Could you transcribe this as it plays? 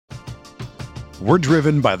We're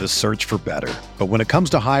driven by the search for better. But when it comes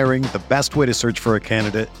to hiring, the best way to search for a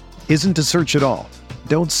candidate isn't to search at all.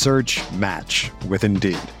 Don't search, match with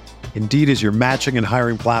Indeed. Indeed is your matching and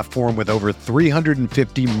hiring platform with over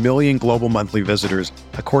 350 million global monthly visitors,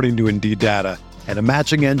 according to Indeed data, and a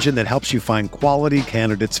matching engine that helps you find quality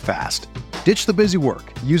candidates fast. Ditch the busy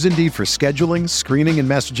work. Use Indeed for scheduling, screening, and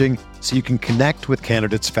messaging so you can connect with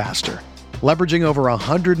candidates faster. Leveraging over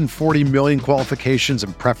 140 million qualifications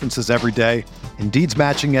and preferences every day, Indeed's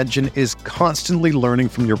matching engine is constantly learning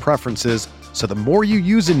from your preferences, so the more you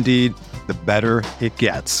use Indeed, the better it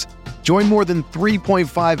gets. Join more than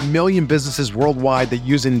 3.5 million businesses worldwide that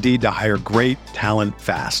use Indeed to hire great talent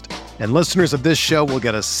fast. And listeners of this show will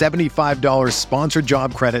get a $75 sponsored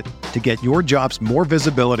job credit to get your jobs more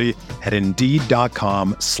visibility at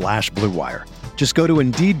Indeed.com/Blue Wire. Just go to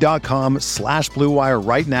Indeed.com/Blue Wire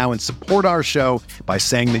right now and support our show by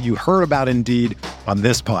saying that you heard about Indeed on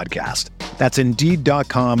this podcast. That's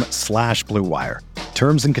Indeed.com/Blue Wire.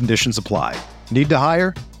 Terms and conditions apply. Need to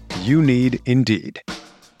hire? You need Indeed.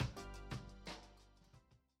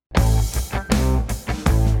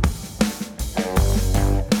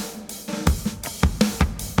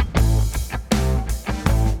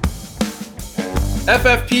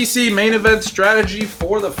 FFPC main event strategy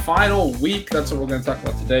for the final week. That's what we're going to talk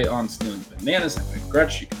about today on Stealing Bananas. I'm Ben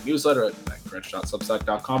Gretsch. You can newsletter at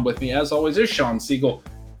gretsch.substack.com. With me, as always, is Sean Siegel.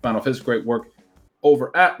 Found off his great work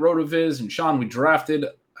over at RotoViz. And Sean, we drafted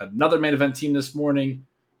another main event team this morning.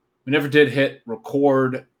 We never did hit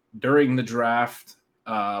record during the draft.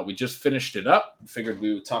 We just finished it up. Figured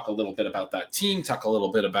we would talk a little bit about that team, talk a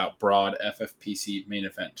little bit about broad FFPC main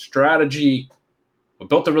event strategy. We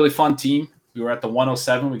built a really fun team. We were at the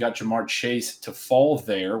 107. We got Jamar Chase to fall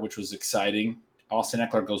there, which was exciting. Austin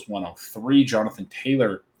Eckler goes 103. Jonathan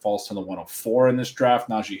Taylor falls to the 104 in this draft.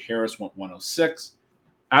 Najee Harris went 106.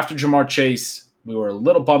 After Jamar Chase, we were a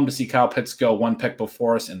little bummed to see Kyle Pitts go one pick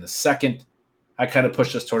before us in the second. I kind of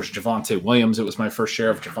pushed us towards Javonte Williams. It was my first share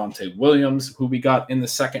of Javonte Williams, who we got in the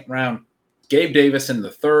second round. Gabe Davis in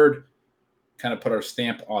the third. Kind of put our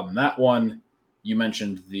stamp on that one. You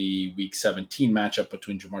mentioned the Week 17 matchup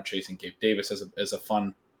between Jamar Chase and Gabe Davis as a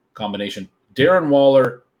fun combination. Darren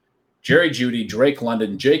Waller, Jerry Jeudy, Drake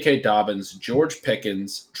London, J.K. Dobbins, George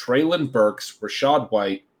Pickens, Treylon Burks, Rachaad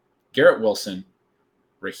White, Garrett Wilson,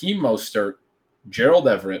 Raheem Mostert, Gerald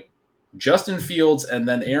Everett, Justin Fields, and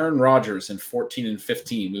then Aaron Rodgers in 14 and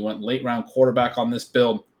 15. We went late round quarterback on this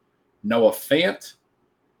build. Noah Fant,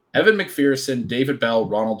 Evan McPherson, David Bell,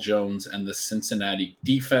 Ronald Jones, and the Cincinnati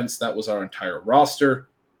defense. That was our entire roster.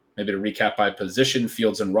 Maybe to recap by position,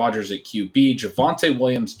 Fields and Rodgers at QB, Javonte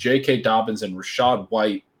Williams, J.K. Dobbins, and Rachaad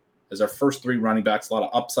White as our first three running backs. A lot of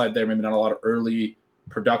upside there, maybe not a lot of early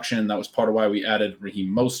production. That was part of why we added Raheem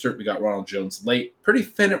Mostert. We got Ronald Jones late. Pretty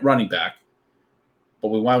thin at running back, but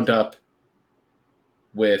we wound up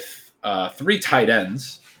with three tight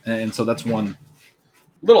ends, and so that's one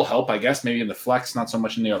little help, I guess, maybe in the flex, not so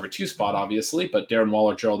much in the RB2 spot, obviously, but Darren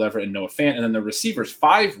Waller, Gerald Everett, and Noah Fant. And then the receivers,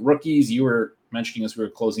 5 rookies. You were mentioning as we were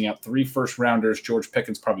closing out 3 first-rounders. George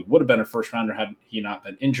Pickens probably would have been a first-rounder had he not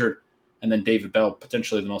been injured. And then David Bell,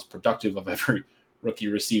 potentially the most productive of every rookie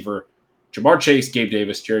receiver. Jamar Chase, Gabe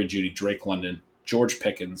Davis, Jerry Jeudy, Drake London, George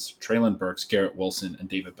Pickens, Treylon Burks, Garrett Wilson, and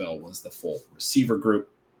David Bell was the full receiver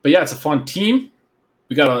group. But yeah, it's a fun team.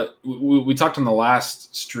 We talked on the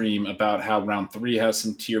last stream about how round 3 has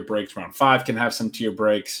some tier breaks. Round 5 can have some tier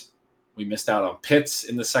breaks. We missed out on Pitts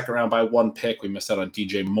in the second round by 1 pick. We missed out on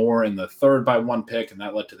DJ Moore in the third by 1 pick, and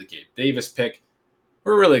that led to the Gabe Davis pick.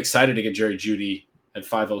 We're really excited to get Jerry Jeudy at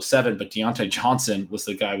 507, but Deontay Johnson was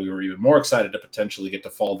the guy we were even more excited to potentially get to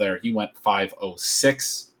fall there. He went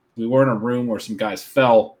 506. We were in a room where some guys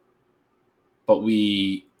fell, but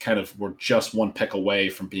we kind of were just 1 pick away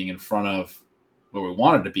from being in front of where we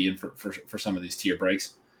wanted to be in for some of these tier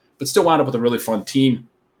breaks, but still wound up with a really fun team.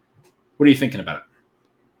 What are you thinking about it?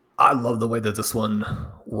 I love the way that this one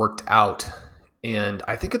worked out. And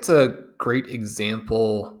I think it's a great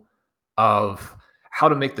example of how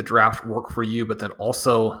to make the draft work for you, but then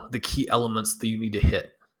also the key elements that you need to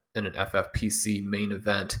hit in an FFPC main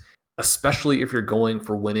event, especially if you're going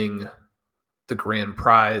for winning the grand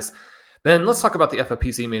prize. Then let's talk about the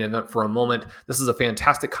FFPC main event for a moment. This is a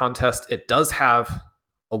fantastic contest. It does have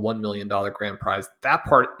a $1 million grand prize. That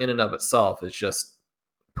part in and of itself is just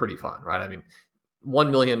pretty fun, right? I mean,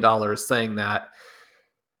 $1 million, saying that,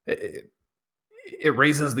 it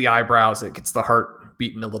raises the eyebrows. It gets the heart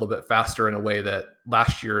beating a little bit faster in a way that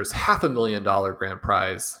last year's $500,000 grand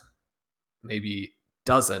prize maybe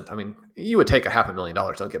doesn't. I mean, you would take a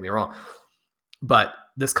 $500,000, don't get me wrong. But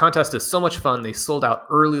this contest is so much fun. They sold out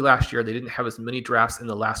early last year. They didn't have as many drafts in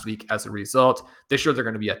the last week as a result. This year, they're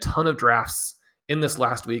going to be a ton of drafts in this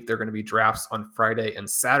last week. They're going to be drafts on Friday and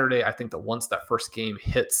Saturday. I think that once that first game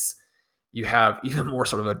hits, you have even more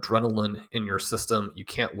sort of adrenaline in your system. You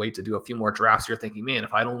can't wait to do a few more drafts. You're thinking, man,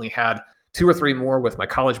 if I'd only had 2 or 3 more with my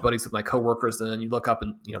college buddies, with my coworkers, and then you look up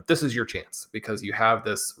and, this is your chance because you have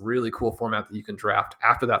this really cool format that you can draft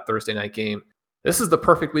after that Thursday night game. This is the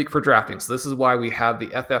perfect week for drafting. So this is why we have the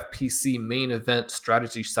FFPC main event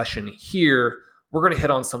strategy session here. We're going to hit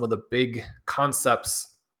on some of the big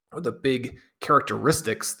concepts or the big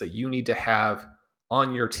characteristics that you need to have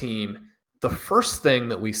on your team. The first thing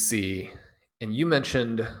that we see, and you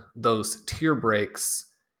mentioned those tier breaks,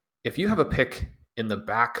 if you have a pick in the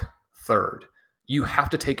back third, you have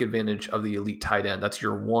to take advantage of the elite tight end. That's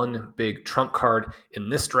your one big trump card in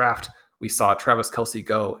this draft. We saw Travis Kelce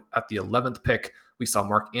go at the 11th pick. We saw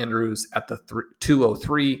Mark Andrews at the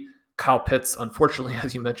 203. Kyle Pitts, unfortunately,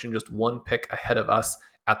 as you mentioned, just one pick ahead of us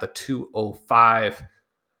at the 205.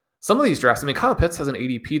 Some of these drafts, Kyle Pitts has an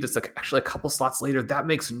ADP that's actually a couple slots later. That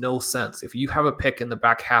makes no sense. If you have a pick in the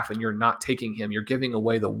back half and you're not taking him, you're giving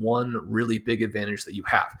away the one really big advantage that you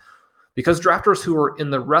have. Because drafters who are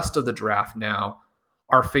in the rest of the draft now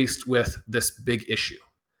are faced with this big issue.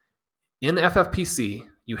 In FFPC,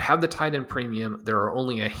 you have the tight end premium. There are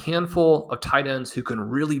only a handful of tight ends who can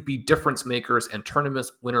really be difference makers and tournament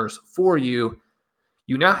winners for you.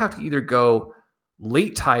 You now have to either go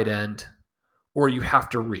late tight end or you have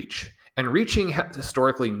to reach. And reaching has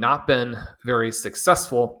historically not been very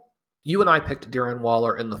successful. You and I picked Darren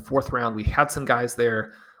Waller in the 4th round. We had some guys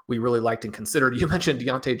there we really liked and considered. You mentioned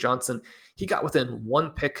Deontay Johnson. He got within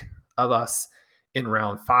 1 pick of us in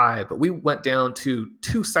round 5, but we went down to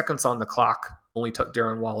 2 seconds on the clock when we took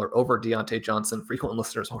Darren Waller over Deontay Johnson. Frequent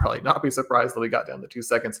listeners will probably not be surprised that we got down to 2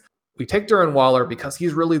 seconds. We take Darren Waller because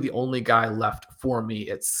he's really the only guy left for me.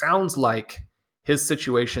 It sounds like his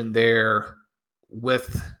situation there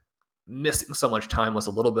with missing so much time was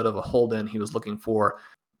a little bit of a hold-in. He was looking for,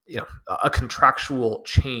 a contractual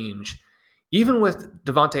change. Even with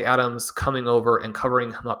Devontae Adams coming over and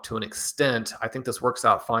covering him up to an extent, I think this works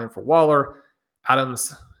out fine for Waller.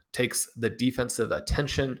 Adams takes the defensive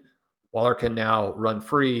attention. Waller can now run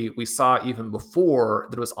free. We saw even before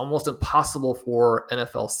that it was almost impossible for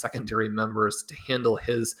NFL secondary members to handle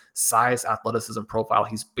his size, athleticism profile.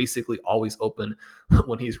 He's basically always open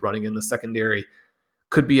when he's running in the secondary.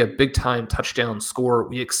 Could be a big-time touchdown scorer.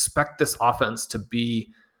 We expect this offense to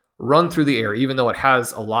be run through the air, even though it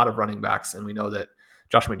has a lot of running backs. And we know that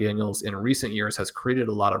Josh McDaniels in recent years has created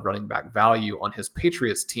a lot of running back value on his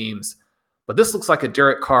Patriots teams. But this looks like a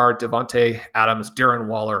Derek Carr, Devontae Adams, Darren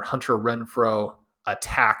Waller, Hunter Renfrow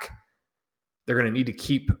attack. They're going to need to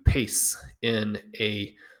keep pace in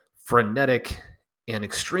a frenetic and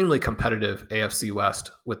extremely competitive AFC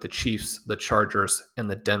West with the Chiefs, the Chargers, and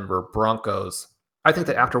the Denver Broncos. I think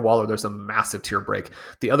that after Waller, there's a massive tier break.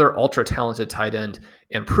 The other ultra-talented tight end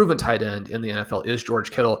and proven tight end in the NFL is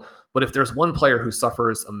George Kittle. But if there's one player who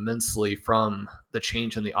suffers immensely from the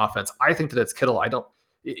change in the offense, I think that it's Kittle.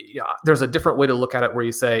 There's a different way to look at it where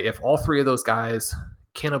you say if all 3 of those guys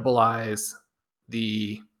cannibalize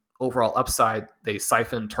the overall upside, they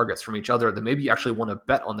siphon targets from each other, then maybe you actually want to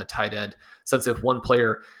bet on the tight end, since if one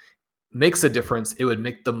player makes a difference, it would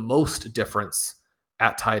make the most difference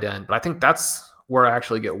at tight end. But I think that's where I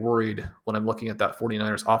actually get worried when I'm looking at that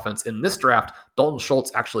 49ers offense. In this draft, Dalton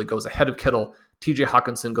Schultz actually goes ahead of Kittle. TJ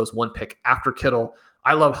Hawkinson goes 1 pick after Kittle.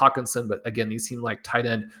 I love Hawkinson, but again, these seem like tight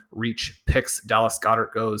end reach picks. Dallas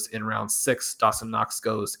Goedert goes in round 6. Dawson Knox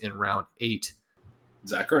goes in round 8.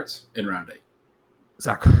 Zach Ertz in round 8.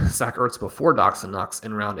 Zach Ertz before Dawson Knox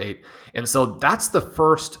in round 8. And so that's the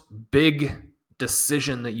first big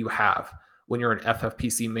decision that you have when you're an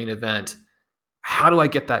FFPC main event. How do I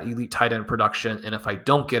get that elite tight end production? And if I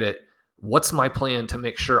don't get it, what's my plan to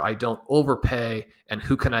make sure I don't overpay? And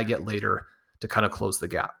who can I get later to kind of close the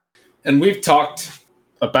gap? And we've talked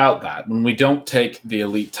about that. When we don't take the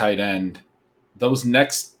elite tight end, those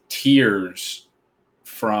next tiers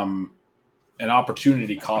from an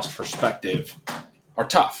opportunity cost perspective are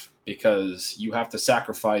tough because you have to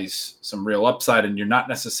sacrifice some real upside and you're not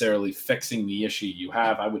necessarily fixing the issue you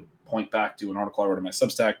have. I would point back to an article I wrote in my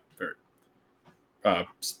Substack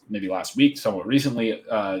maybe last week, somewhat recently,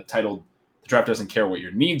 titled "The Draft Doesn't Care What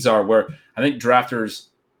Your Needs Are," where I think drafters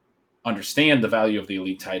understand the value of the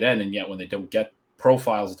elite tight end, and yet when they don't get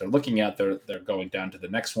profiles that they're looking at, they're going down to the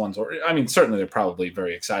next ones. Or certainly they're probably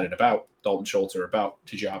very excited about Dalton Schultz or about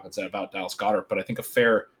TJ Hawkinson, about Dallas Goedert, but I think a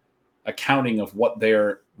fair accounting of what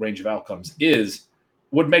their range of outcomes is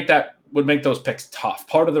would make that would make those picks tough.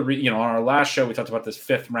 Part of the, on our last show, we talked about this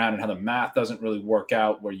 5th round and how the math doesn't really work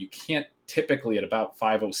out, where you can't typically at about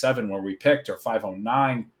 507 where we picked, or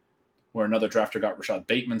 509 where another drafter got Rashad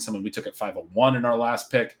Bateman, someone we took at 501 in our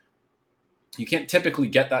last pick. You can't typically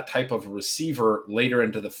get that type of receiver later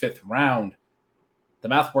into the 5th round. The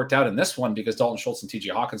math worked out in this one because Dalton Schultz and T.J.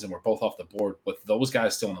 Hawkinson were both off the board, with those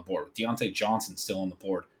guys still on the board, with Deontay Johnson still on the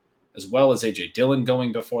board, as well as A.J. Dillon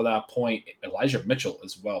going before that point, Elijah Mitchell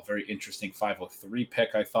as well. Very interesting 503 pick,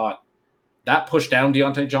 I thought. That pushed down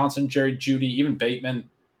Deontay Johnson, Jerry Jeudy, even Bateman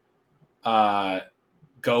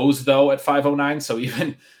goes, though, at 509. So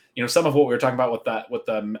even some of what we were talking about with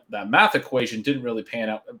that math equation didn't really pan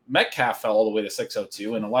out. Metcalf fell all the way to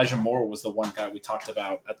 602, and Elijah Moore was the one guy we talked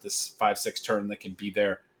about at this 5-6 turn that can be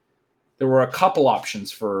there. There were a couple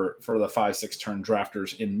options for the 5-6 turn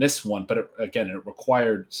drafters in this one, but it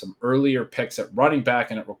required some earlier picks at running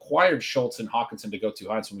back, and it required Schultz and Hawkinson to go too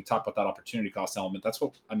high. So when we talk about that opportunity cost element,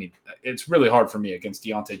 it's really hard for me against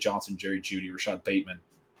Deontay Johnson, Jerry Jeudy, Rashad Bateman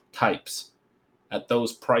types at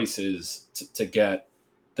those prices to get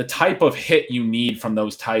the type of hit you need from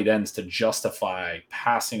those tight ends to justify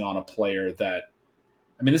passing on a player that,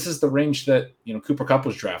 this is the range that, Cooper Kupp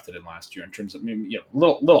was drafted in last year in terms of, a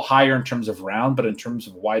little higher in terms of round, but in terms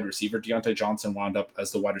of wide receiver, Deontay Johnson wound up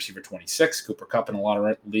as the wide receiver 26. Cooper Kupp in a lot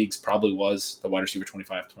of leagues probably was the wide receiver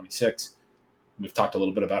 25, 26. We've talked a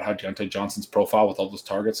little bit about how Deontay Johnson's profile with all those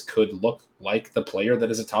targets could look like the player that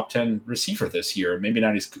is a top 10 receiver this year. Maybe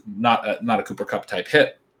not, he's not a Cooper Kupp type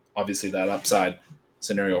hit. Obviously that upside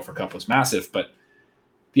scenario for Kupp was massive, but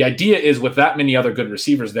the idea is with that many other good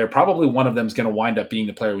receivers there, probably one of them is going to wind up being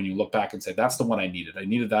the player when you look back and say, that's the one I needed. I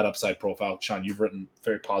needed that upside profile. Sean, you've written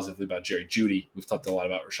very positively about Jerry Jeudy. We've talked a lot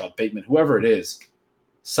about Rashad Bateman. Whoever it is,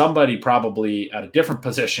 somebody probably at a different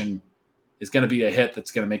position is going to be a hit that's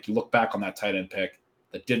going to make you look back on that tight end pick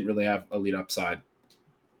that didn't really have elite upside.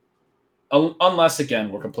 Unless, again,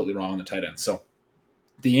 we're completely wrong on the tight end. So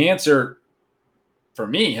the answer for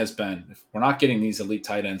me has been, if we're not getting these elite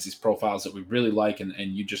tight ends, these profiles that we really like, and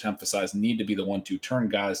you just emphasize need to be the 1-2 turn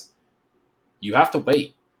guys, you have to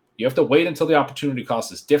wait. You have to wait until the opportunity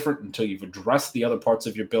cost is different, until you've addressed the other parts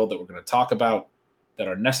of your build that we're going to talk about that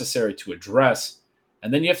are necessary to address.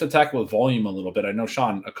 And then you have to tackle with volume a little bit. I know,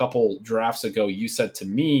 Sean, a couple drafts ago, you said to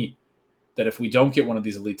me that if we don't get one of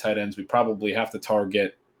these elite tight ends, we probably have to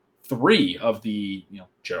target 3 of the,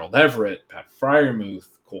 Gerald Everett, Pat Freiermuth,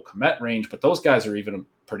 Cole Kmet range, but those guys are even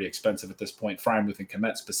pretty expensive at this point. Freiermuth and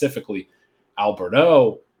Kmet specifically,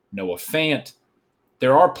 Alberto, Noah Fant.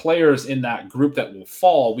 There are players in that group that will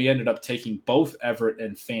fall. We ended up taking both Everett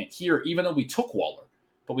and Fant here, even though we took Waller,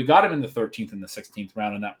 but we got him in the 13th and the 16th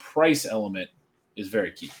round, and that price element is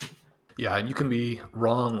very key. Yeah, and you can be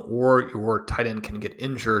wrong, or your tight end can get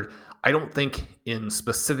injured. I don't think in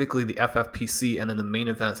specifically the FFPC and in the main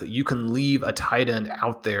events that you can leave a tight end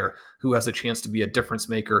out there who has a chance to be a difference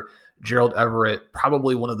maker. Gerald Everett,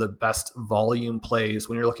 probably one of the best volume plays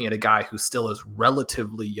when you're looking at a guy who still is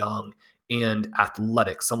relatively young and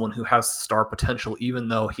athletic, someone who has star potential, even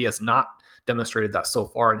though he has not demonstrated that so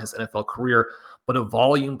far in his NFL career, but a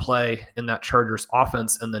volume play in that Chargers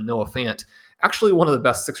offense. And then Noah Fant, actually one of the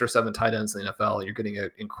best 6 or 7 tight ends in the NFL. You're getting an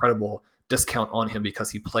incredible discount on him because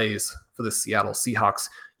he plays for the Seattle Seahawks.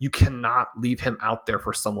 You cannot leave him out there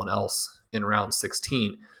for someone else in round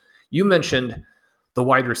 16. You mentioned the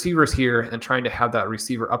wide receivers here and trying to have that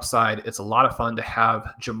receiver upside. It's a lot of fun to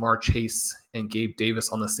have Jamar Chase and Gabe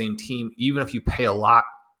Davis on the same team, even if you pay a lot.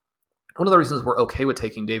 One of the reasons we're okay with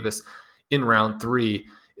taking Davis in round 3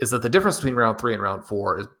 is that the difference between round 3 and round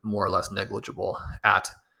 4 is more or less negligible at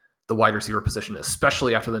the wide receiver position,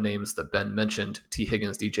 especially after the names that Ben mentioned, T.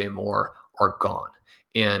 Higgins, DJ Moore, are gone.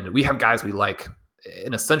 And we have guys we like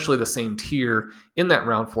in essentially the same tier in that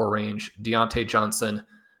round 4 range, Deontay Johnson,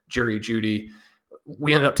 Jerry Jeudy.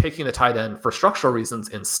 We ended up taking the tight end for structural reasons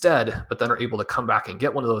instead, but then are able to come back and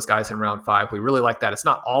get one of those guys in round 5. We really like that. It's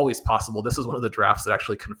not always possible. This is one of the drafts that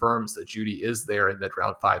actually confirms that Jeudy is there in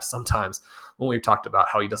mid-round 5 sometimes, when we've talked about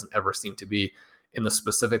how he doesn't ever seem to be in the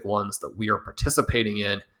specific ones that we are participating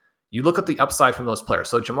in. You look at the upside from those players.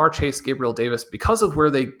 So Jamar Chase, Gabriel Davis, because of where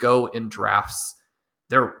they go in drafts,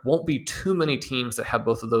 there won't be too many teams that have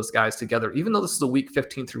both of those guys together. Even though this is a week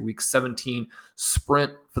 15 through week 17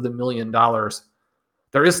 sprint for the $1 million,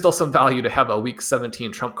 there is still some value to have a week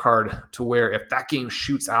 17 trump card to where if that game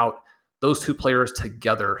shoots out, those 2 players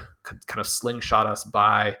together could kind of slingshot us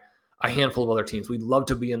by a handful of other teams. We'd love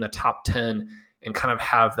to be in the top 10 and kind of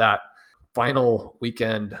have that final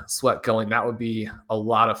weekend sweat going. That would be a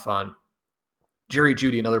lot of fun. Jerry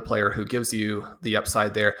Jeudy, another player who gives you the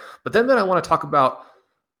upside there. But then I want to talk about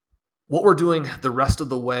what we're doing the rest of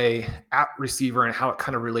the way at receiver and how it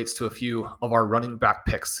kind of relates to a few of our running back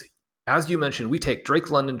picks. As you mentioned, we take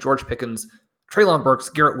Drake London, George Pickens, Treylon Burks,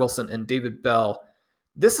 Garrett Wilson, and David Bell.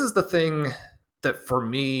 This is the thing that for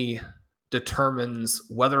me determines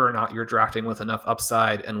whether or not you're drafting with enough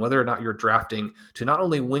upside and whether or not you're drafting to not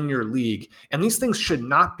only win your league. And these things should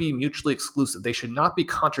not be mutually exclusive. They should not be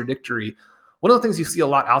contradictory. One of the things you see a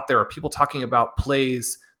lot out there are people talking about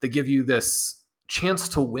plays that give you this chance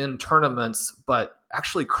to win tournaments, but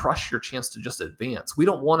actually crush your chance to just advance. We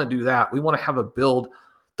don't want to do that. We want to have a build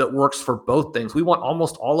that works for both things. We want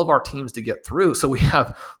almost all of our teams to get through, so we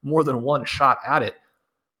have more than one shot at it.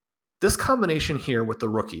 This combination here with the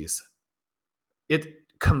rookies, it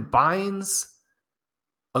combines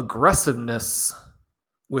aggressiveness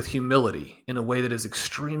with humility in a way that is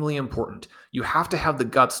extremely important. You have to have the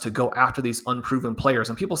guts to go after these unproven players.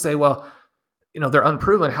 And people say, well, they're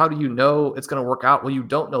unproven. How do you know it's going to work out? Well, you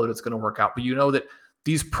don't know that it's going to work out, but you know that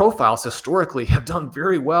these profiles historically have done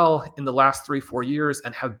very well in the last 3-4 years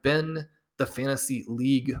and have been the fantasy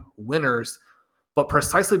league winners. But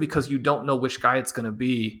precisely because you don't know which guy it's going to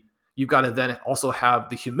be, you've got to then also have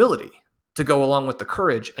the humility to go along with the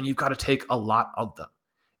courage, and you've got to take a lot of them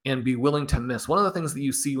and be willing to miss. One of the things that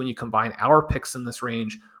you see when you combine our picks in this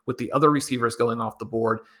range with the other receivers going off the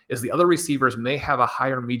board is the other receivers may have a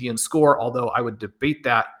higher median score, although I would debate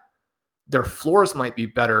that. Their floors might be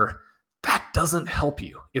better. That doesn't help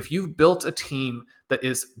you. If you've built a team that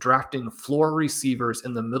is drafting floor receivers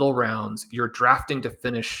in the middle rounds, you're drafting to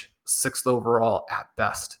finish 6th overall at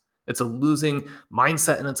best. It's a losing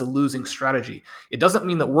mindset and it's a losing strategy. It doesn't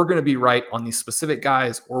mean that we're going to be right on these specific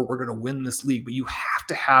guys or we're going to win this league, but you have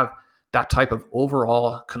to have that type of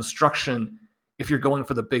overall construction if you're going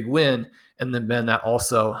for the big win. And then, Ben, that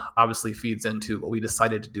also obviously feeds into what we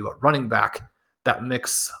decided to do at running back, that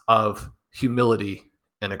mix of humility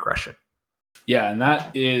and aggression. Yeah, and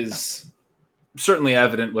that is certainly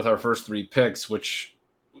evident with our first 3 picks, which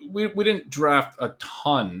we didn't draft a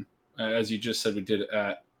ton, as you just said we did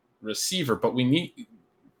at receiver, but we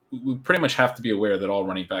pretty much have to be aware that all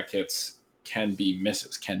running back hits can be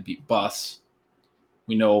misses, can be busts.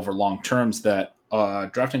 We know over long terms that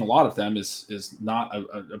drafting a lot of them is not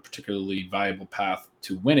a particularly viable path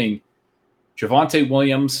to winning. Javonte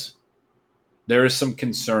Williams, there is some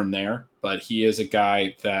concern there, but he is a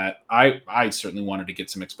guy that I certainly wanted to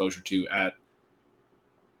get some exposure to at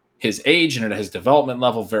his age and at his development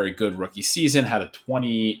level. Very good rookie season, had a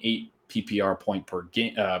 28 PPR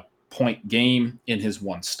point game in his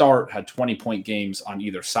one start, had 20-point games on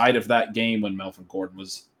either side of that game when Melvin Gordon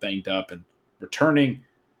was banged up and returning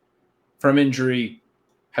from injury,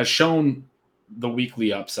 has shown the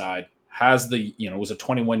weekly upside, was a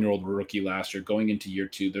 21-year-old rookie last year going into year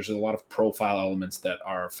 2. There's a lot of profile elements that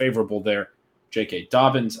are favorable there. J.K.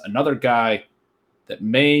 Dobbins, another guy that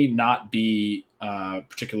may not be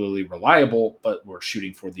particularly reliable, but we're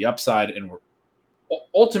shooting for the upside, and we're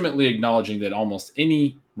ultimately acknowledging that almost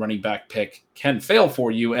any running back pick can fail for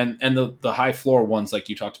you, and the high floor ones like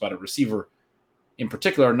you talked about at receiver in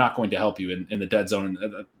particular are not going to help you in the dead zone.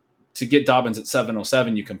 To get Dobbins at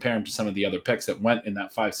 707, you compare him to some of the other picks that went in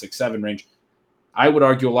that 5, 6, 7 range. I would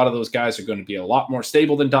argue a lot of those guys are going to be a lot more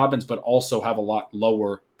stable than Dobbins, but also have a lot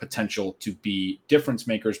lower potential to be difference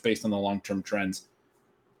makers based on the long-term trends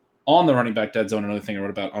on the running back dead zone. Another thing I wrote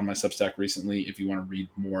about on my Substack recently, if you want to read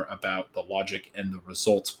more about the logic and the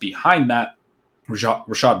results behind that.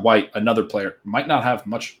 Rachaad White, another player, might not have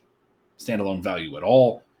much standalone value at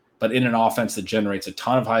all, but in an offense that generates a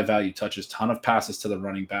ton of high-value touches, ton of passes to the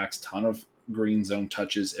running backs, ton of green zone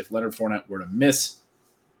touches, if Leonard Fournette were to miss,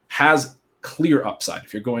 has clear upside.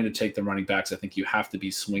 If you're going to take the running backs, I think you have to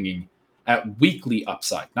be swinging at weekly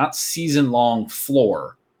upside, not season-long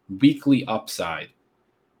floor, weekly upside.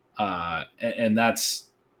 And that's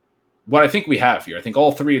what I think we have here. I think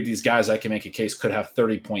all 3 of these guys, I can make a case, could have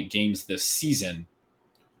 30-point games this season.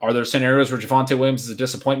 Are there scenarios where Javonte Williams is a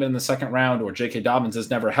disappointment in the second round, or J.K. Dobbins is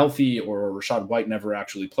never healthy, or Rachaad White never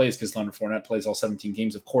actually plays because Leonard Fournette plays all 17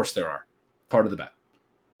 games? Of course there are. Part of the bet.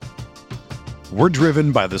 We're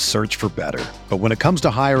driven by the search for better. But when it comes to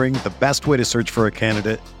hiring, the best way to search for a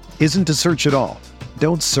candidate isn't to search at all.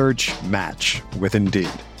 Don't search, match with Indeed.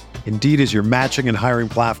 Indeed is your matching and hiring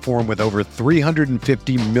platform with over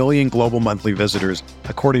 350 million global monthly visitors,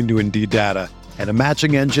 according to Indeed data, and a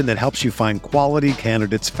matching engine that helps you find quality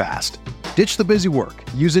candidates fast. Ditch the busy work.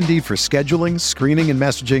 Use Indeed for scheduling, screening, and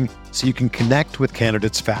messaging so you can connect with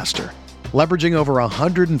candidates faster. Leveraging over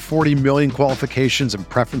 140 million qualifications and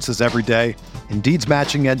preferences every day, Indeed's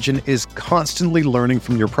matching engine is constantly learning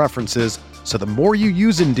from your preferences, so the more you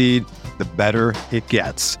use Indeed, the better it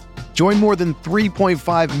gets. Join more than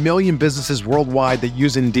 3.5 million businesses worldwide that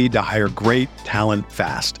use Indeed to hire great talent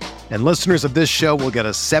fast. And listeners of this show will get a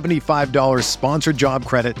 $75 sponsored job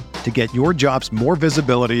credit to get your jobs more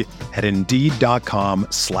visibility at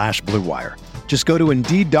Indeed.com/Blue Wire. Just go to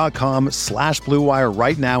Indeed.com/Blue Wire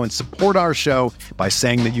right now and support our show by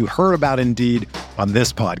saying that you heard about Indeed on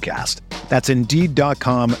this podcast. That's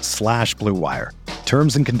Indeed.com/Blue Wire.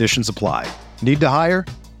 Terms and conditions apply. Need to hire?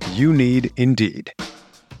 You need Indeed.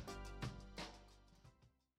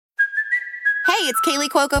 Hey, it's Kaylee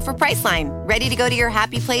Cuoco for Priceline. Ready to go to your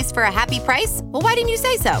happy place for a happy price? Well, why didn't you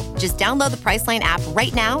say so? Just download the Priceline app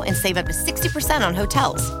right now and save up to 60% on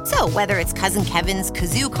hotels. So whether it's Cousin Kevin's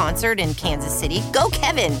Kazoo Concert in Kansas City, go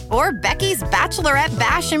Kevin, or Becky's Bachelorette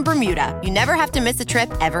Bash in Bermuda, you never have to miss a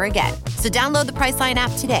trip ever again. So download the Priceline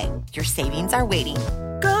app today. Your savings are waiting.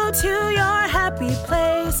 Go to your happy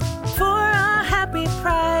place for a happy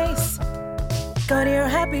price. Go to your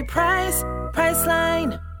happy price,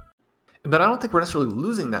 Priceline. But I don't think we're necessarily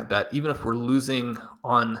losing that bet, even if we're losing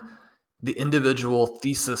on the individual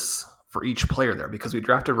thesis for each player there, because we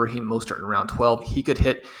drafted Raheem Mostert in round 12. He could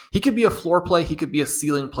be a floor play. He could be a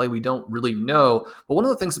ceiling play. We don't really know. But one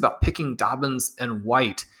of the things about picking Dobbins and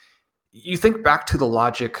White, you think back to the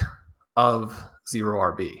logic of zero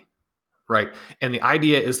RB, right? And the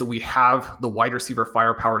idea is that we have the wide receiver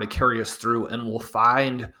firepower to carry us through, and we'll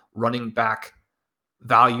find running back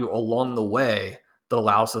value along the way that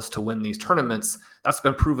allows us to win these tournaments. That's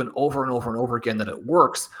been proven over and over and over again that it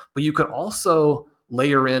works. But you could also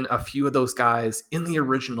layer in a few of those guys in the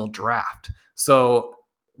original draft. So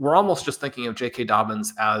we're almost just thinking of J.K.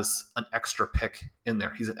 Dobbins as an extra pick in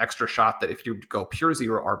there. He's an extra shot that if you go pure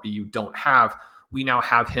zero RB, you don't have. We now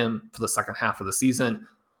have him for the second half of the season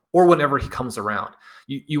or whenever he comes around.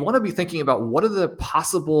 You want to be thinking about what are the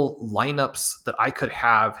possible lineups that I could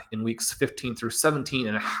have in weeks 15 through 17,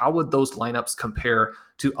 and how would those lineups compare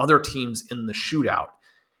to other teams in the shootout?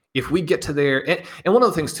 If we get to there, and one of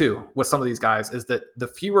the things too with some of these guys is that the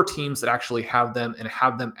fewer teams that actually have them and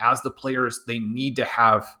have them as the players they need to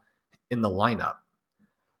have in the lineup,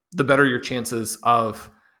 the better your chances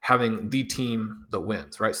of having the team that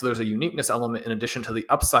wins, right? So there's a uniqueness element in addition to the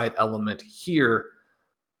upside element here.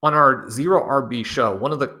 On our zero RB show,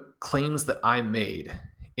 one of the claims that I made,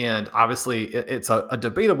 and obviously it's a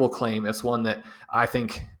debatable claim, it's one that I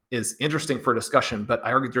think is interesting for discussion, but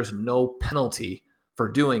I argue there's no penalty for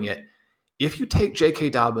doing it. If you take J.K.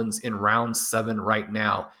 Dobbins in round 7 right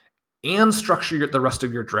now and structure the rest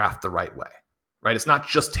of your draft the right way, right? It's not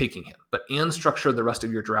just taking him, but and structure the rest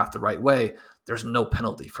of your draft the right way, there's no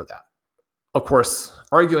penalty for that. Of course,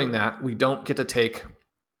 arguing that, we don't get to take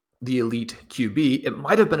the elite QB. It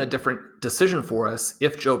might have been a different decision for us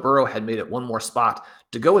if Joe Burrow had made it one more spot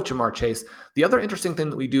to go with Jamar Chase. The other interesting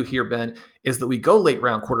thing that we do here, Ben, is that we go late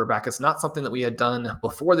round quarterback. It's not something that we had done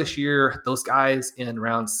before this year. Those guys in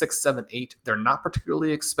round 6, 7, 8, they're not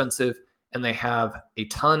particularly expensive, and they have a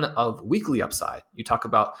ton of weekly upside. You talk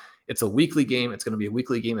about it's a weekly game. It's going to be a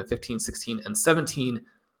weekly game at 15, 16, and 17.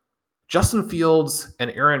 Justin Fields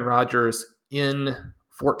and Aaron Rodgers in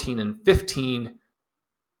 14 and 15.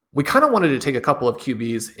 We kind of wanted to take a couple of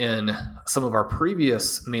QBs in some of our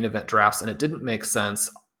previous main event drafts, and it didn't make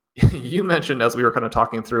sense. You mentioned as we were kind of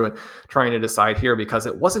talking through it, trying to decide here, because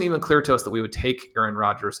it wasn't even clear to us that we would take Aaron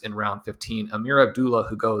Rodgers in round 15. Amir Abdullah,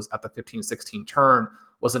 who goes at the 15-16 turn,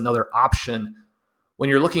 was another option. When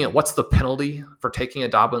you're looking at what's the penalty for taking a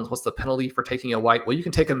Dobbins, what's the penalty for taking a White, well, you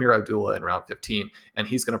can take Amir Abdullah in round 15, and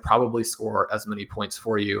he's going to probably score as many points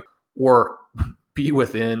for you or be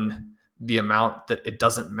within the amount that it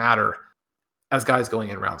doesn't matter as guys going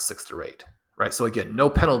in round 6 through 8, right? So again,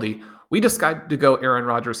 no penalty. We decided to go Aaron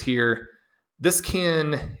Rodgers here. This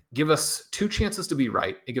can give us 2 chances to be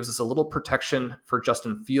right. It gives us a little protection for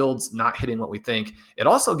Justin Fields not hitting what we think. It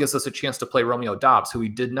also gives us a chance to play Romeo Doubs, who we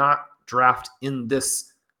did not draft in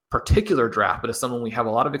this particular draft, but is someone we have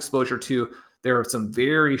a lot of exposure to. There are some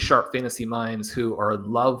very sharp fantasy minds who are in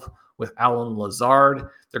love with Allen Lazard.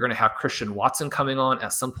 They're going to have Christian Watson coming on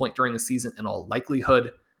at some point during the season in all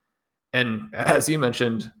likelihood. And as you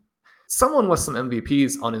mentioned, someone with some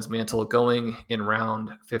MVPs on his mantle going in round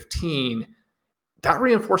 15, that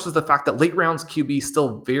reinforces the fact that late rounds QB is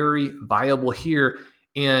still very viable here.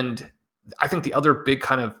 And I think the other big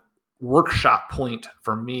kind of workshop point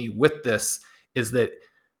for me with this is that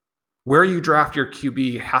where you draft your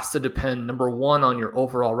QB has to depend, number one, on your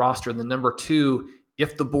overall roster. And then number two,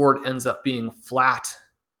 if the board ends up being flat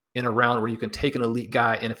in a round where you can take an elite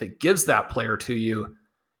guy, and if it gives that player to you,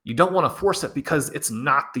 you don't want to force it because it's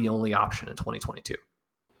not the only option in 2022.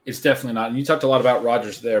 It's definitely not. And you talked a lot about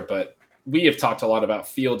Rodgers there, but we have talked a lot about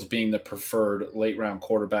Fields being the preferred late round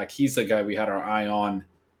quarterback. He's the guy we had our eye on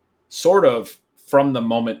sort of from the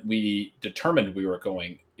moment we determined we were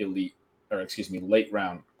going late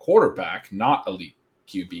round quarterback, not elite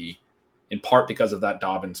QB, in part because of that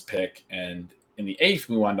Dobbins pick. And in the 8th,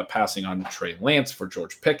 we wound up passing on Trey Lance for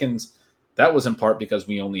George Pickens. That was in part because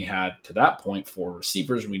we only had, to that point, 4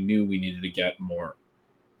 receivers. We knew we needed to get more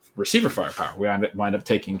receiver firepower. We wind up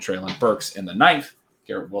taking Treylon Burks in the 9th,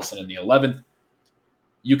 Garrett Wilson in the 11th.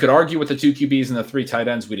 You could argue with the 2 QBs and the 3 tight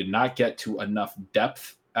ends, we did not get to enough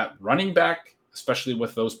depth at running back, especially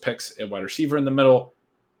with those picks at wide receiver in the middle.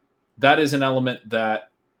 That is an element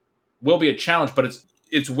that will be a challenge, but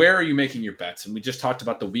it's where are you making your bets? And we just talked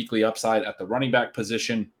about the weekly upside at the running back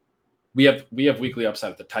position. We have weekly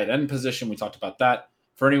upside at the tight end position. We talked about that.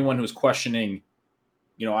 For anyone who's questioning,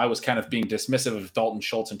 I was kind of being dismissive of Dalton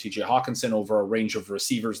Schultz and TJ Hawkinson over a range of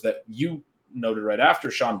receivers that you noted right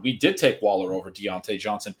after, Sean. We did take Waller over Deontay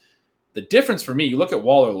Johnson. The difference for me, you look at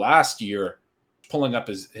Waller last year, pulling up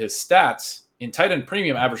his stats, in tight end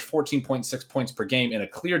premium, averaged 14.6 points per game. In a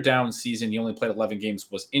clear down season, he only played 11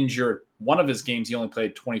 games, was injured. One of his games, he only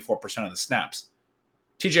played 24% of the snaps.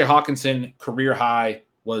 TJ Hawkinson, career high,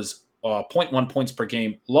 was 0.1 points per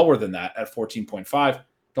game, lower than that at 14.5.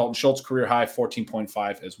 Dalton Schultz, career high,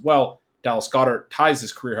 14.5 as well. Dallas Goedert ties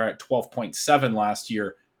his career high at 12.7 last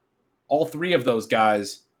year. All 3 of those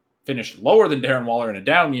guys finished lower than Darren Waller in a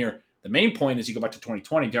down year. The main point is you go back to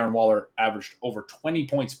 2020, Darren Waller averaged over 20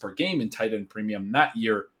 points per game in tight end premium that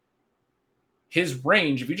year. His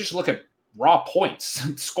range, if you just look at raw points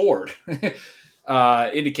scored,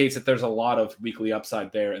 indicates that there's a lot of weekly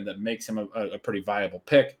upside there and that makes him a pretty viable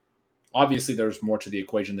pick. Obviously, there's more to the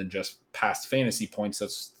equation than just past fantasy points.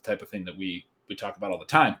 That's the type of thing that we talk about all the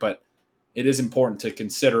time. But it is important to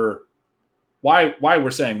consider why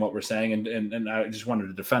we're saying what we're saying. And I just wanted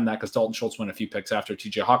to defend that because Dalton Schultz went a few picks after.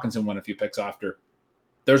 TJ Hawkinson went a few picks after.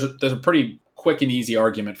 There's a pretty quick and easy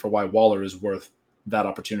argument for why Waller is worth that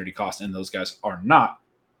opportunity cost and those guys are not.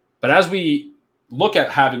 But as we look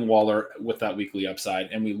at having Waller with that weekly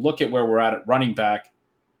upside and we look at where we're at running back,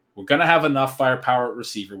 we're going to have enough firepower at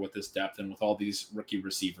receiver with this depth and with all these rookie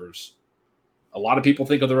receivers. A lot of people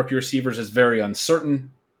think of the rookie receivers as very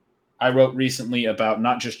uncertain. I wrote recently about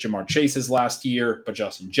not just Jamar Chase's last year, but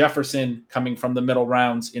Justin Jefferson coming from the middle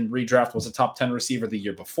rounds in redraft was a top 10 receiver the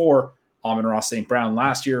year before. Amon-Ra St. Brown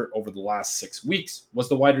last year, over the last 6 weeks, was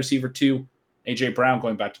the wide receiver 2. A.J. Brown,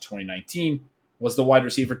 going back to 2019, was the wide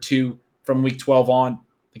receiver 2 from week 12 on.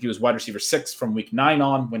 I think he was wide receiver 6 from week 9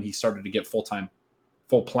 on when he started to get full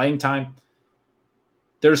playing time.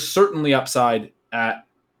 There's certainly upside at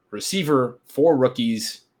receiver for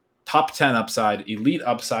rookies, top 10 upside, elite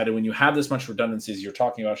upside. And when you have this much redundancy as you're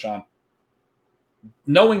talking about, Sean,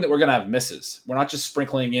 knowing that we're going to have misses, we're not just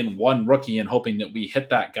sprinkling in one rookie and hoping that we hit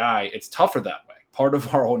that guy. It's tougher that way. Part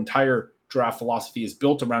of our entire draft philosophy is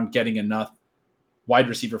built around getting enough wide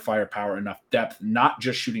receiver firepower, enough depth, not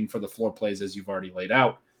just shooting for the floor plays as you've already laid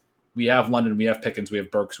out. We have London, we have Pickens, we have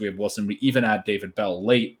Burks, we have Wilson. We even add David Bell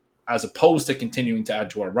late, as opposed to continuing to add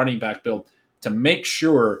to our running back build to make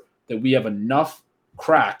sure that we have enough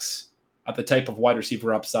cracks at the type of wide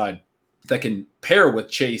receiver upside that can pair with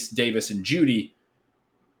Chase, Davis, and Judy.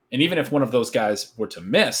 And even if one of those guys were to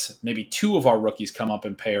miss, maybe 2 of our rookies come up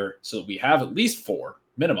and pair so that we have at least 4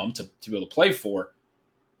 minimum to be able to play 4.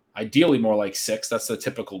 Ideally more like 6. That's the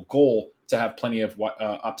typical goal, to have plenty of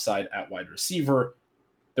upside at wide receiver.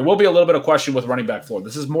 There will be a little bit of question with running back floor.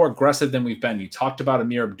 This is more aggressive than we've been. You talked about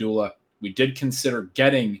Amir Abdullah. We did consider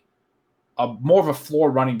getting more of a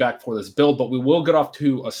floor running back for this build, but we will get off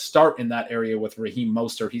to a start in that area with Raheem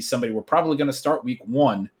Mostert. He's somebody we're probably going to start week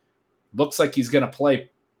 1. Looks like he's going to play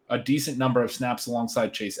a decent number of snaps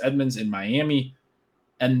alongside Chase Edmonds in Miami.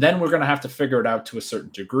 And then we're going to have to figure it out to a certain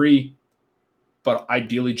degree. But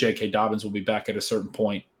ideally, J.K. Dobbins will be back at a certain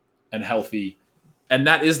point and healthy. And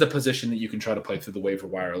that is the position that you can try to play through the waiver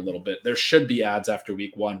wire a little bit. There should be ads after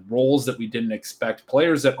week 1, roles that we didn't expect,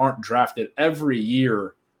 players that aren't drafted every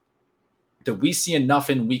year that we see enough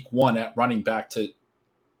in week 1 at running back to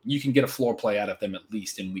you can get a floor play out of them at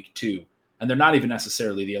least in week 2. And they're not even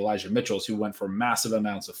necessarily the Elijah Mitchells who went for massive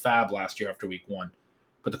amounts of fab last year after week 1.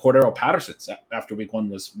 But the Cordero Pattersons after week 1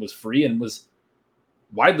 was free and was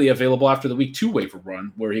widely available after the week 2 waiver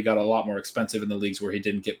run, where he got a lot more expensive in the leagues where he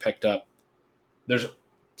didn't get picked up. There's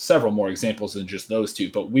several more examples than just those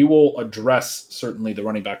 2, but we will address certainly the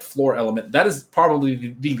running back floor element. That is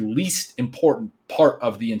probably the least important part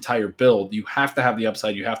of the entire build. You have to have the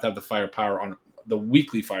upside. You have to have the firepower on the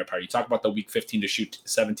weekly firepower. You talk about the week 15 to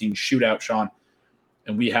 17 shootout, Sean,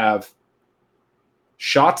 and we have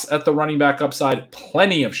Shots at the running back upside,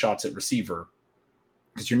 plenty of shots at receiver,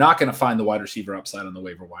 because you're not going to find the wide receiver upside on the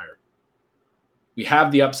waiver wire. We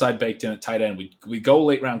have the upside baked in at tight end. We go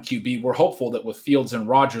late round QB. We're hopeful that with Fields and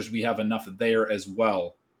Rodgers, we have enough there as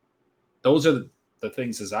well. Those are the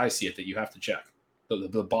things, as I see it, that you have to check.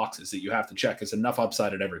 The boxes that you have to check is enough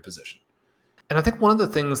upside at every position. And I think one of the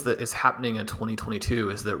things that is happening in 2022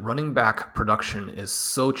 is that running back production is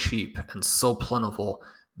so cheap and so plentiful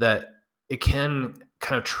that it can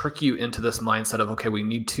kind of trick you into this mindset of, okay, we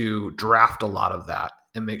need to draft a lot of that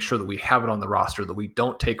and make sure that we have it on the roster, that we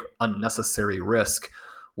don't take unnecessary risk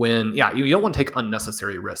when, you don't want to take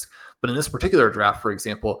unnecessary risk. But in this particular draft, for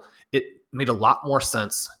example, it made a lot more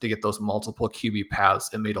sense to get those multiple QB paths.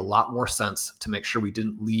 It made a lot more sense to make sure we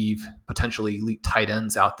didn't leave potentially elite tight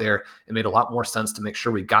ends out there. It made a lot more sense to make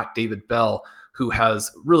sure we got David Bell, who has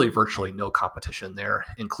really virtually no competition there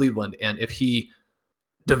in Cleveland. And if he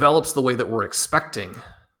develops the way that we're expecting,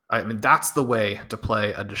 I mean, that's the way to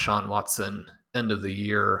play a Deshaun Watson end of the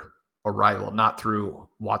year arrival, not through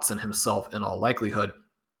Watson himself in all likelihood.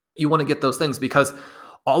 You want to get those things because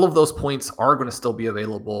all of those points are going to still be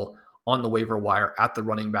available on the waiver wire at the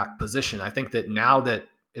running back position. I think that now that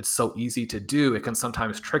it's so easy to do, it can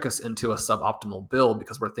sometimes trick us into a suboptimal build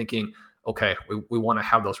because we're thinking, okay, we want to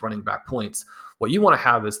have those running back points. What you want to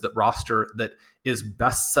have is the roster that is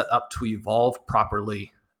best set up to evolve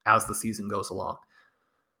properly as the season goes along.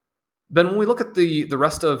 Ben, when we look at the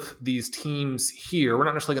rest of these teams here, we're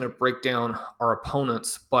not necessarily going to break down our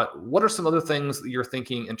opponents, but what are some other things that you're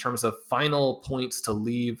thinking in terms of final points to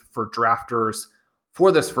leave for drafters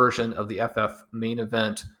for this version of the FF main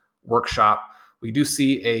event workshop? We do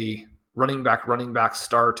see a running back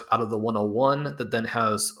start out of the 101 that then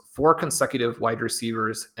has 4 consecutive wide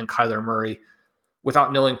receivers and Kyler Murray.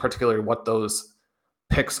 Without knowing particularly what those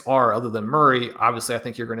picks are other than Murray, obviously I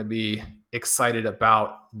think you're going to be excited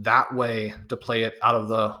about that way to play it out of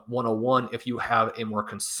the 101. If you have a more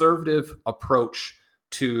conservative approach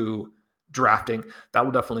to drafting, that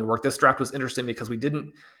will definitely work. This draft was interesting because we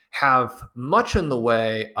didn't have much in the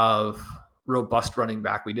way of robust running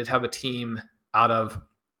back. We did have a team out of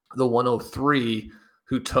the 103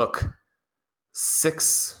 who took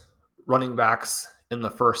 6 running backs in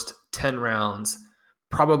the first 10 rounds,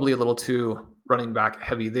 probably a little too running back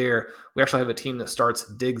heavy there. We actually have a team that starts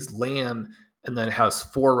Diggs, Lamb, and then has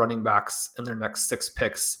 4 running backs in their next 6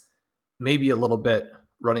 picks, maybe a little bit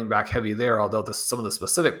running back heavy there, although some of the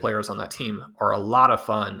specific players on that team are a lot of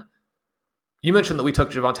fun. You mentioned that we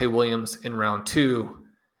took Javonte Williams in round 2.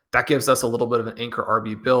 That gives us a little bit of an anchor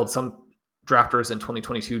RB build. Some drafters in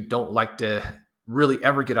 2022 don't like to really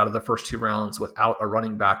ever get out of the first 2 rounds without a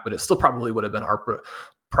running back, but it still probably would have been our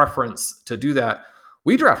preference to do that.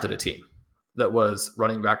 We drafted a team that was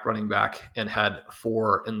running back, and had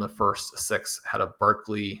 4 in the first 6, had a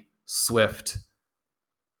Barkley, Swift,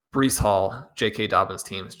 Breece Hall, J.K. Dobbins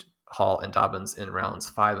teams, Hall and Dobbins in rounds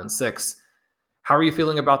 5 and 6. How are you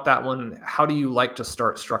feeling about that one? How do you like to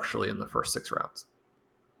start structurally in the first 6 rounds?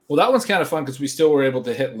 Well, that one's kind of fun because we still were able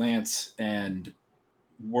to hit Lance and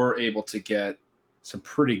were able to get some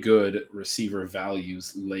pretty good receiver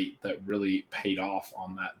values late that really paid off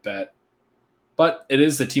on that bet. But it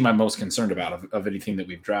is the team I'm most concerned about of anything that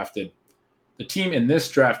we've drafted. The team in this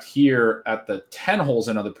draft here at the 10 hole is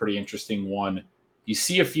another pretty interesting one. You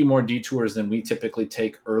see a few more detours than we typically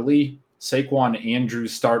take early. Saquon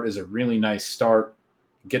Andrews' start is a really nice start.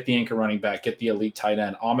 Get the anchor running back, get the elite tight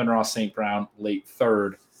end, Amon-Ra St. Brown, late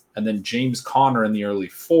 3rd, and then James Conner in the early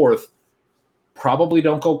 4th. Probably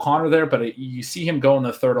don't go Conner there, but you see him go in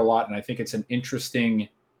the 3rd a lot, and I think it's an interesting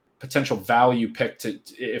potential value pick to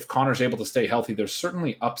if Connor's able to stay healthy. There's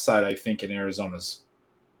certainly upside, I think, in Arizona's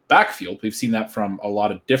backfield. We've seen that from a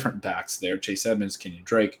lot of different backs there. Chase Edmonds, Kenyon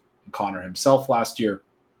Drake, and Connor himself last year.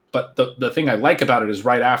 But the thing I like about it is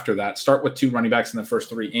right after that, start with 2 running backs in the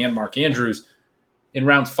first 3 and Mark Andrews. In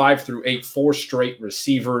rounds 5 through 8, 4 straight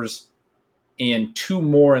receivers and 2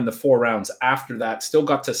 more in the 4 rounds after that. Still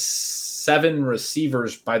got to 7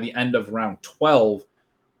 receivers by the end of round 12.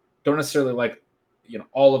 Don't necessarily like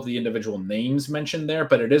all of the individual names mentioned there,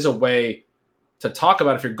 but it is a way to talk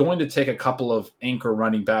about if you're going to take a couple of anchor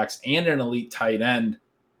running backs and an elite tight end,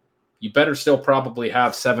 you better still probably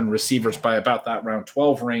have 7 receivers by about that round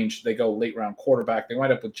 12 range. They go late round quarterback. They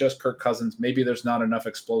wind up with just Kirk Cousins. Maybe there's not enough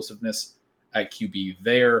explosiveness at QB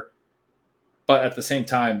there. But at the same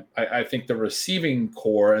time, I think the receiving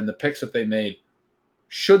core and the picks that they made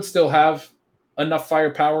should still have enough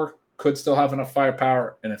firepower, could still have enough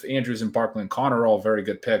firepower. And if Andrews and Barkley and Connor are all very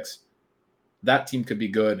good picks, that team could be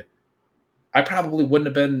good. I probably wouldn't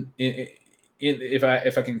have been if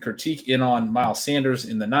I can critique in on Miles Sanders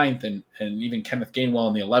in the 9th and even Kenneth Gainwell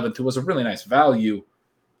in the 11th, who was a really nice value,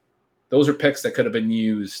 those are picks that could have been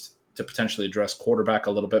used to potentially address quarterback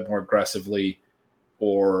a little bit more aggressively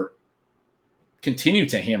or continue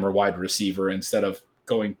to hammer wide receiver instead of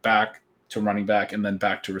going back to running back and then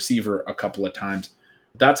back to receiver a couple of times.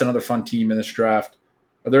 That's another fun team in this draft.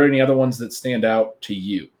 Are there any other ones that stand out to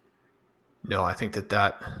you? No, I think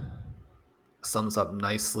that sums up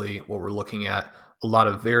nicely what we're looking at. A lot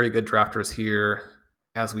of very good drafters here.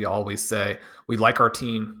 As we always say, we like our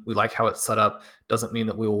team. We like how it's set up. Doesn't mean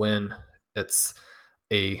that we will win. It's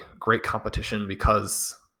a great competition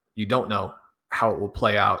because you don't know how it will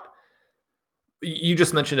play out. You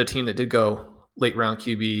just mentioned a team that did go late round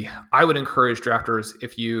QB. I would encourage drafters,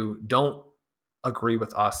 if you don't agree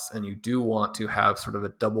with us and you do want to have sort of a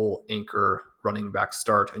double anchor running back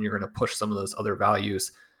start and you're going to push some of those other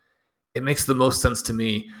values, it makes the most sense to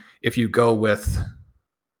me if you go with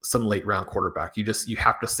some late round quarterback. You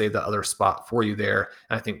have to save the other spot for you there.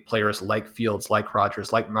 And I think players like Fields, like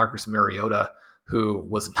Rodgers, like Marcus Mariota, who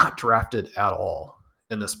was not drafted at all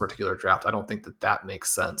in this particular draft, I don't think that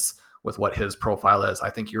makes sense with what his profile is. I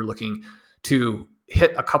think you're looking to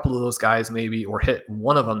hit a couple of those guys maybe, or hit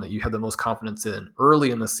one of them that you have the most confidence in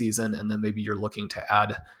early in the season. And then maybe you're looking to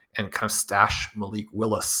add and kind of stash Malik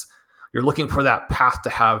Willis. You're looking for that path to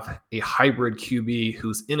have a hybrid QB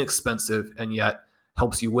who's inexpensive and yet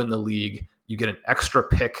helps you win the league. You get an extra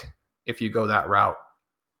pick if you go that route.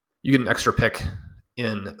 You get an extra pick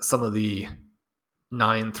in some of the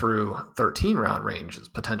 9 through 13 round ranges,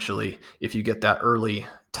 potentially, if you get that early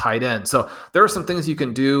tight end. So there are some things you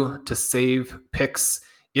can do to save picks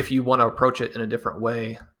if you want to approach it in a different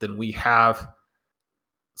way than we have.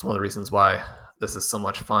 It's one of the reasons why this is so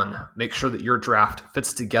much fun. Make sure that your draft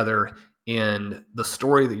fits together and the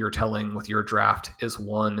story that you're telling with your draft is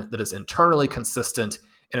one that is internally consistent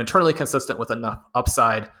with enough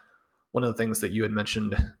upside. One of the things that you had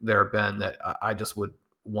mentioned there, Ben, that I just would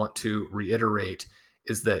want to reiterate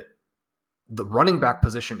is that the running back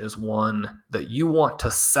position is one that you want to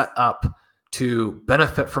set up to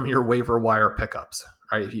benefit from your waiver wire pickups,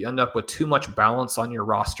 right? If you end up with too much balance on your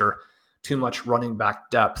roster, too much running back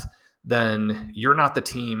depth, then you're not the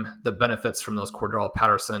team that benefits from those Cordell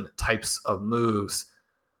Patterson types of moves.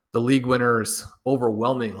 The league winners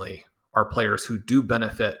overwhelmingly are players who do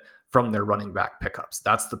benefit from their running back pickups.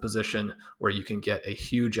 That's the position where you can get a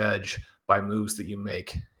huge edge by moves that you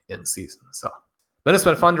make in season. So, but it's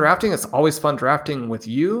been fun drafting. It's always fun drafting with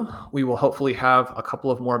you. We will hopefully have a couple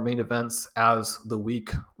of more main events as the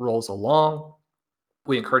week rolls along.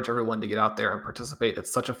 We encourage everyone to get out there and participate.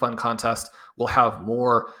 It's such a fun contest. We'll have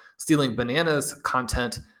more Stealing Bananas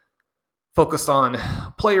content focused on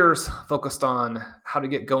players, focused on how to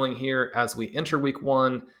get going here as we enter week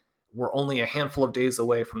 1. We're only a handful of days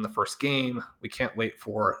away from the first game. We can't wait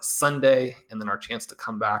for Sunday and then our chance to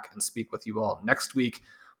come back and speak with you all next week,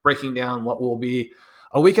 breaking down what will be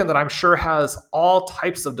a weekend that I'm sure has all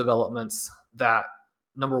types of developments that,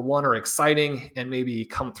 number one, are exciting and maybe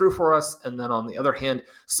come through for us. And then on the other hand,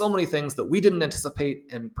 so many things that we didn't anticipate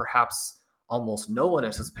and perhaps almost no one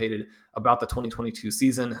anticipated about the 2022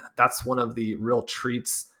 season. That's one of the real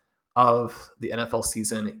treats of the NFL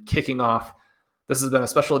season kicking off. This has been a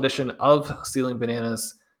special edition of Stealing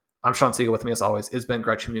Bananas. I'm Sean Siegel. With me, as always, is Ben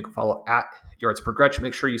Gretch, whom you can follow at Yards Per Gretch.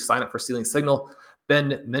 Make sure you sign up for Stealing Signal.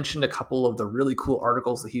 Ben mentioned a couple of the really cool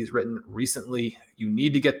articles that he's written recently. You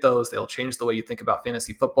need to get those. They'll change the way you think about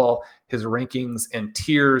fantasy football. His rankings and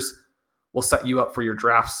tiers will set you up for your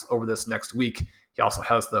drafts over this next week. He also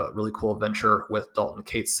has the really cool venture with Dalton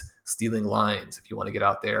Cates, Stealing Lines. If you want to get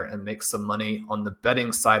out there and make some money on the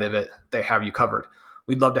betting side of it, they have you covered.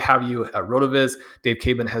 We'd love to have you at RotoViz. Dave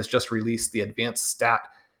Caban has just released the Advanced Stat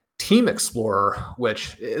Team Explorer,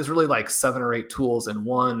 which is really like 7 or 8 tools in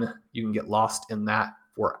one. You can get lost in that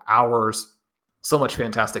for hours. So much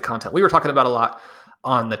fantastic content. We were talking about a lot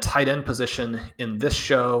on the tight end position in this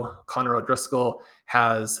show. Connor O'Driscoll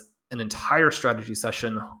has an entire strategy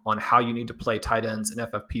session on how you need to play tight ends in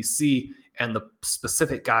FFPC and the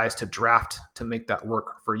specific guys to draft to make that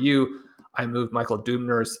work for you. I moved Michael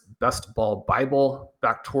Dubner's Best Ball Bible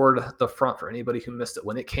back toward the front for anybody who missed it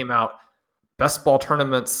when it came out. Best ball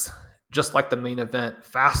tournaments, just like the main event,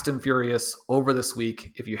 fast and furious over this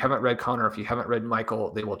week. If you haven't read Connor, if you haven't read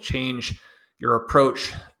Michael, they will change your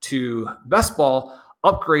approach to best ball,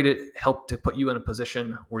 upgrade it, help to put you in a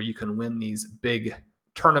position where you can win these big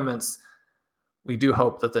tournaments. We do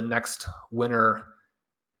hope that the next winner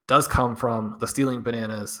does come from the Stealing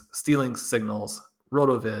Bananas, Stealing Signals,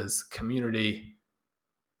 RotoViz community.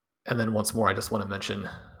 And then once more, I just want to mention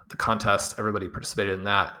the contest. Everybody participated in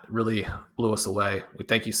that. It really blew us away. We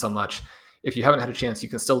thank you so much. If you haven't had a chance, you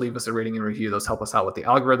can still leave us a rating and review. Those help us out with the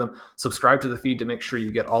algorithm. Subscribe to the feed to make sure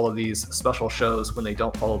you get all of these special shows when they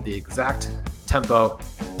don't follow the exact tempo.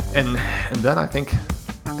 And then I think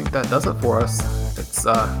that does it for us. It's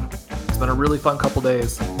been a really fun couple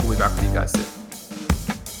days. We'll be back with you guys soon.